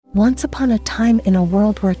Once upon a time, in a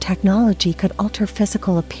world where technology could alter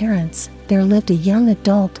physical appearance, there lived a young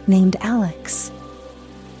adult named Alex.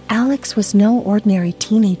 Alex was no ordinary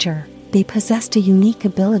teenager. They possessed a unique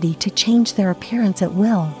ability to change their appearance at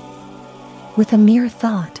will. With a mere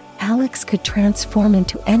thought, Alex could transform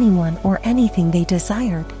into anyone or anything they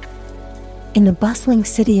desired. In the bustling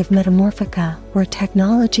city of Metamorphica, where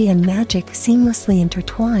technology and magic seamlessly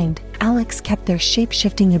intertwined, Alex kept their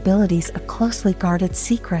shape-shifting abilities a closely guarded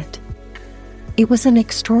secret. It was an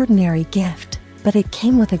extraordinary gift, but it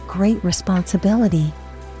came with a great responsibility.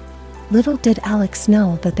 Little did Alex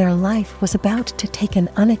know that their life was about to take an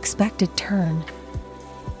unexpected turn.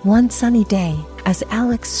 One sunny day, as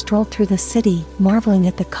Alex strolled through the city, marveling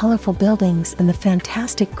at the colorful buildings and the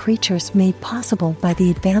fantastic creatures made possible by the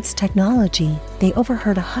advanced technology, they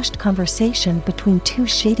overheard a hushed conversation between two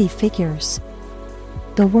shady figures.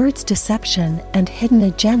 The words deception and hidden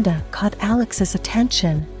agenda caught Alex's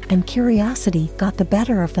attention, and curiosity got the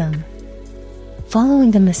better of them.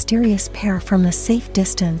 Following the mysterious pair from a safe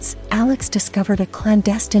distance, Alex discovered a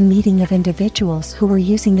clandestine meeting of individuals who were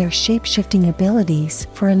using their shape-shifting abilities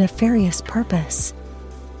for a nefarious purpose.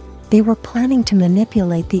 They were planning to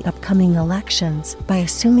manipulate the upcoming elections by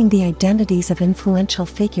assuming the identities of influential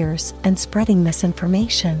figures and spreading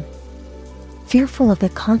misinformation. Fearful of the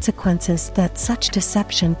consequences that such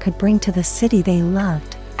deception could bring to the city they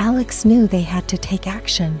loved, Alex knew they had to take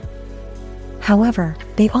action. However,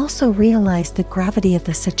 they also realized the gravity of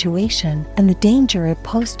the situation and the danger it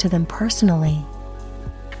posed to them personally.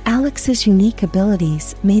 Alex's unique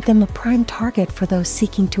abilities made them a prime target for those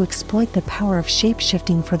seeking to exploit the power of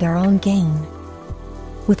shape-shifting for their own gain.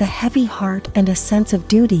 With a heavy heart and a sense of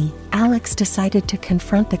duty, Alex decided to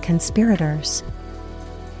confront the conspirators.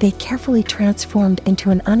 They carefully transformed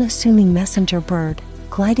into an unassuming messenger bird,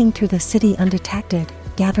 gliding through the city undetected,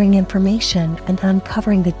 gathering information and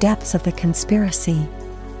uncovering the depths of the conspiracy.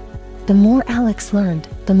 The more Alex learned,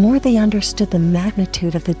 the more they understood the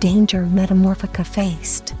magnitude of the danger Metamorphica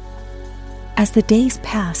faced. As the days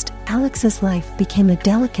passed, Alex's life became a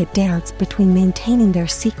delicate dance between maintaining their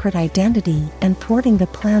secret identity and thwarting the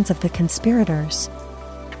plans of the conspirators.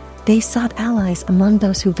 They sought allies among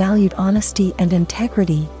those who valued honesty and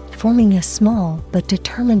integrity, forming a small but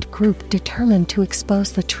determined group determined to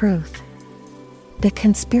expose the truth. The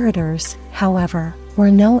conspirators, however,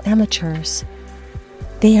 were no amateurs.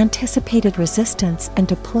 They anticipated resistance and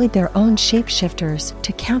deployed their own shapeshifters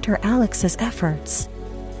to counter Alex's efforts.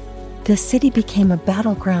 The city became a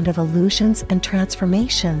battleground of illusions and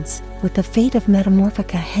transformations, with the fate of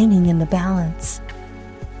Metamorphica hanging in the balance.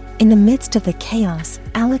 In the midst of the chaos,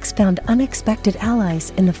 Alex found unexpected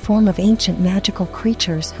allies in the form of ancient magical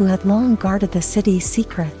creatures who had long guarded the city's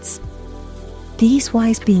secrets. These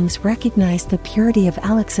wise beings recognized the purity of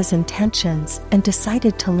Alex's intentions and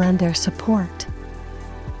decided to lend their support.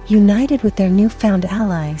 United with their newfound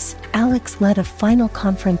allies, Alex led a final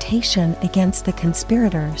confrontation against the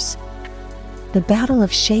conspirators. The battle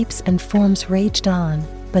of shapes and forms raged on,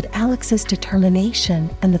 but Alex's determination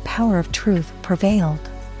and the power of truth prevailed.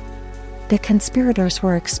 The conspirators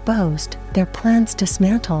were exposed, their plans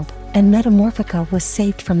dismantled, and Metamorphica was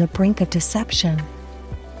saved from the brink of deception.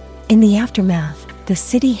 In the aftermath, the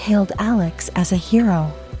city hailed Alex as a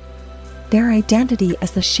hero. Their identity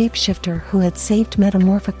as the shapeshifter who had saved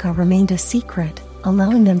Metamorphica remained a secret,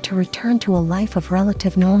 allowing them to return to a life of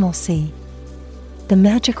relative normalcy. The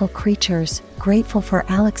magical creatures, grateful for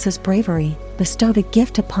Alex's bravery, bestowed a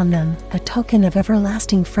gift upon them, a token of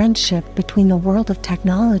everlasting friendship between the world of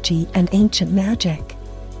technology and ancient magic.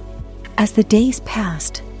 As the days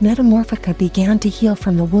passed, Metamorphica began to heal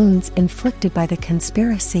from the wounds inflicted by the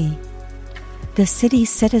conspiracy. The city's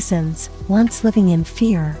citizens, once living in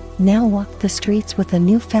fear, now walked the streets with a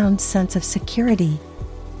newfound sense of security.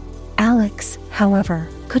 Alex, however,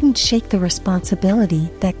 couldn't shake the responsibility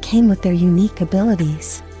that came with their unique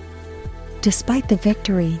abilities. Despite the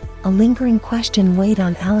victory, a lingering question weighed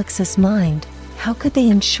on Alex's mind: how could they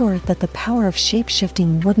ensure that the power of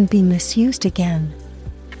shapeshifting wouldn't be misused again?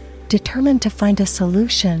 Determined to find a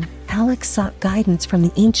solution, Alex sought guidance from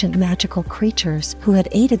the ancient magical creatures who had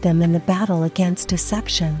aided them in the battle against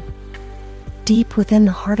deception. Deep within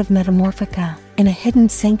the heart of Metamorphica, in a hidden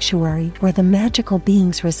sanctuary where the magical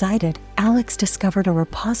beings resided, Alex discovered a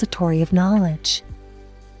repository of knowledge.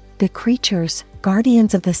 The creatures,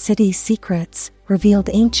 guardians of the city's secrets, revealed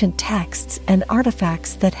ancient texts and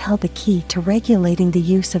artifacts that held the key to regulating the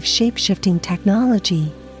use of shape-shifting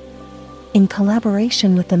technology. In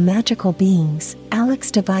collaboration with the magical beings,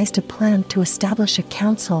 Alex devised a plan to establish a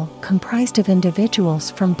council comprised of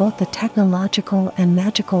individuals from both the technological and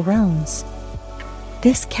magical realms.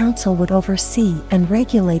 This council would oversee and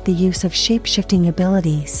regulate the use of shape-shifting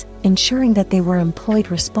abilities, ensuring that they were employed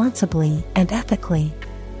responsibly and ethically.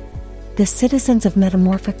 The citizens of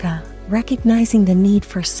Metamorphica, recognizing the need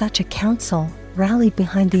for such a council, rallied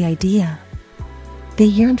behind the idea. They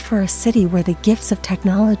yearned for a city where the gifts of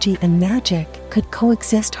technology and magic could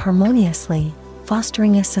coexist harmoniously,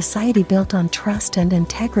 fostering a society built on trust and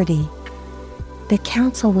integrity. The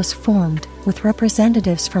council was formed, with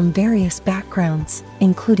representatives from various backgrounds,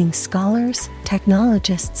 including scholars,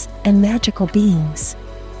 technologists, and magical beings.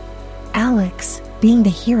 Alex, being the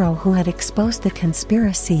hero who had exposed the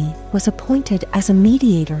conspiracy, was appointed as a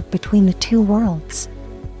mediator between the two worlds.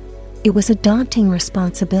 It was a daunting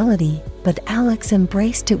responsibility, but Alex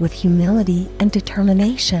embraced it with humility and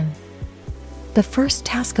determination. The first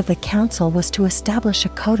task of the council was to establish a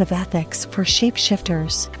code of ethics for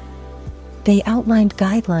shapeshifters. They outlined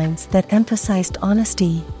guidelines that emphasized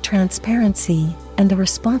honesty, transparency, and the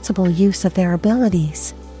responsible use of their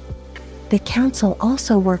abilities. The council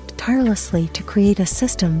also worked tirelessly to create a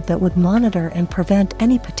system that would monitor and prevent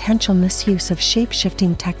any potential misuse of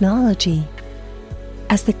shape-shifting technology.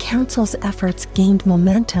 As the council's efforts gained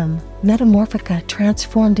momentum, Metamorphica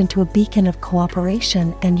transformed into a beacon of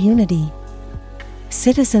cooperation and unity.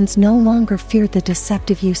 Citizens no longer feared the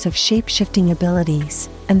deceptive use of shape-shifting abilities,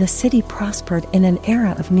 and the city prospered in an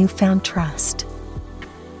era of newfound trust.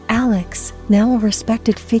 Alex, now a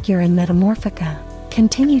respected figure in Metamorphica,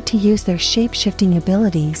 continued to use their shape-shifting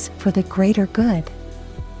abilities for the greater good.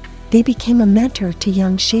 They became a mentor to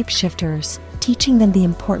young shapeshifters, teaching them the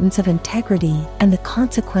importance of integrity and the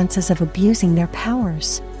consequences of abusing their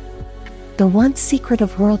powers. The once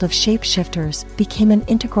secretive world of shapeshifters became an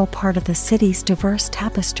integral part of the city's diverse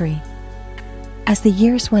tapestry. As the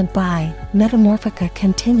years went by, Metamorphica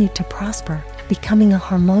continued to prosper, becoming a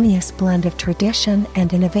harmonious blend of tradition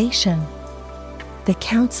and innovation. The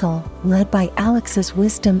council, led by Alex's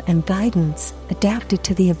wisdom and guidance, adapted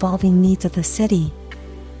to the evolving needs of the city.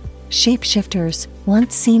 Shapeshifters,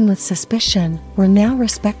 once seen with suspicion, were now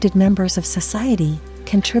respected members of society,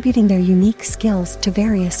 contributing their unique skills to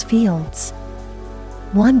various fields.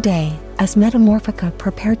 One day, as Metamorphica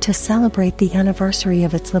prepared to celebrate the anniversary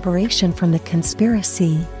of its liberation from the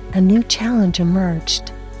conspiracy, a new challenge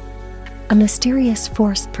emerged. A mysterious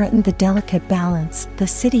force threatened the delicate balance the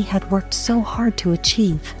city had worked so hard to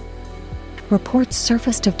achieve. Reports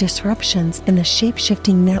surfaced of disruptions in the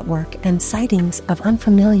shape-shifting network and sightings of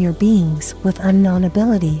unfamiliar beings with unknown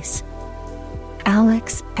abilities.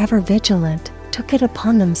 Alex, ever vigilant, took it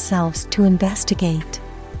upon themselves to investigate.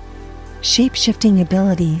 Shape-shifting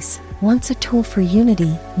abilities, once a tool for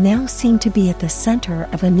unity, now seemed to be at the center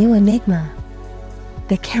of a new enigma.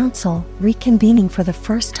 The council, reconvening for the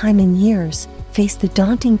first time in years, faced the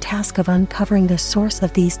daunting task of uncovering the source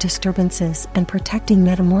of these disturbances and protecting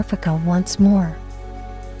Metamorphica once more.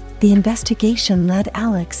 The investigation led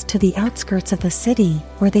Alex to the outskirts of the city,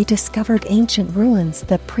 where they discovered ancient ruins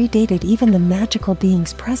that predated even the magical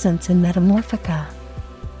being's presence in Metamorphica.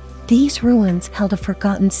 These ruins held a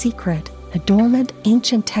forgotten secret, a dormant,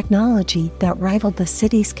 ancient technology that rivaled the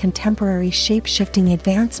city's contemporary shape-shifting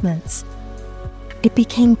advancements. It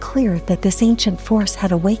became clear that this ancient force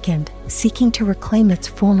had awakened, seeking to reclaim its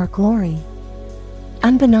former glory.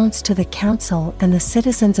 Unbeknownst to the council and the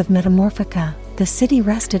citizens of Metamorphica, the city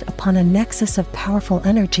rested upon a nexus of powerful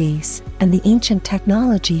energies, and the ancient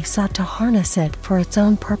technology sought to harness it for its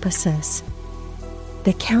own purposes.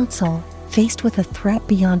 The council, faced with a threat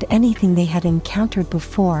beyond anything they had encountered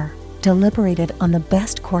before, deliberated on the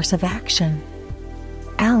best course of action.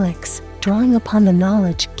 Alex, drawing upon the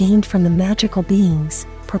knowledge gained from the magical beings,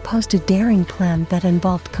 proposed a daring plan that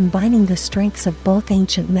involved combining the strengths of both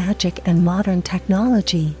ancient magic and modern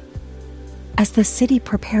technology. As the city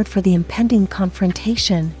prepared for the impending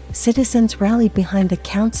confrontation, citizens rallied behind the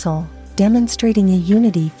council, demonstrating a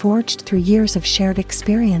unity forged through years of shared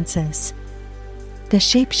experiences. The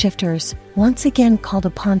shapeshifters, once again called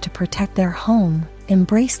upon to protect their home,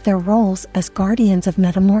 embraced their roles as guardians of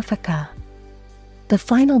Metamorphica. The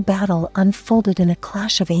final battle unfolded in a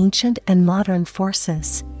clash of ancient and modern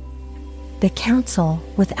forces. The council,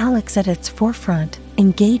 with Alex at its forefront,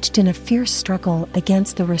 engaged in a fierce struggle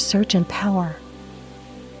against the resurgent power.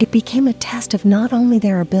 It became a test of not only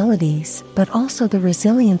their abilities, but also the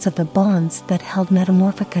resilience of the bonds that held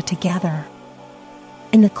Metamorphica together.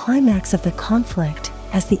 In the climax of the conflict,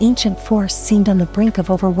 as the ancient force seemed on the brink of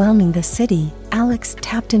overwhelming the city, Alex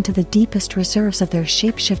tapped into the deepest reserves of their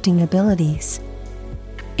shape-shifting abilities.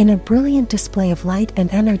 In a brilliant display of light and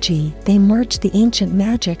energy, they merged the ancient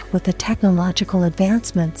magic with the technological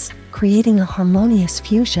advancements, creating a harmonious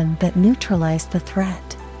fusion that neutralized the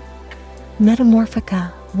threat.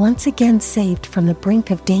 Metamorphica, once again saved from the brink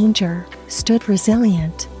of danger, stood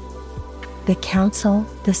resilient. The council,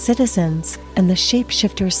 the citizens, and the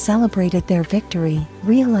shapeshifters celebrated their victory,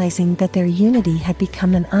 realizing that their unity had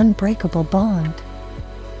become an unbreakable bond.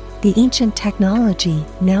 The ancient technology,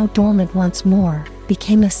 now dormant once more,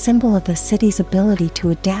 became a symbol of the city's ability to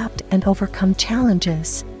adapt and overcome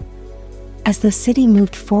challenges. As the city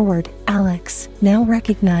moved forward, Alex, now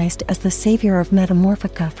recognized as the savior of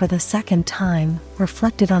Metamorphica for the second time,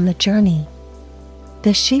 reflected on the journey. The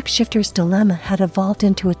shapeshifter's dilemma had evolved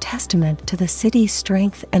into a testament to the city's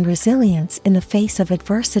strength and resilience in the face of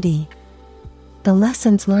adversity. The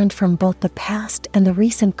lessons learned from both the past and the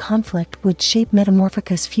recent conflict would shape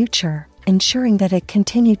Metamorphica's future, ensuring that it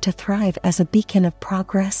continued to thrive as a beacon of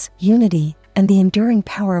progress, unity, and the enduring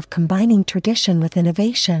power of combining tradition with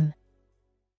innovation.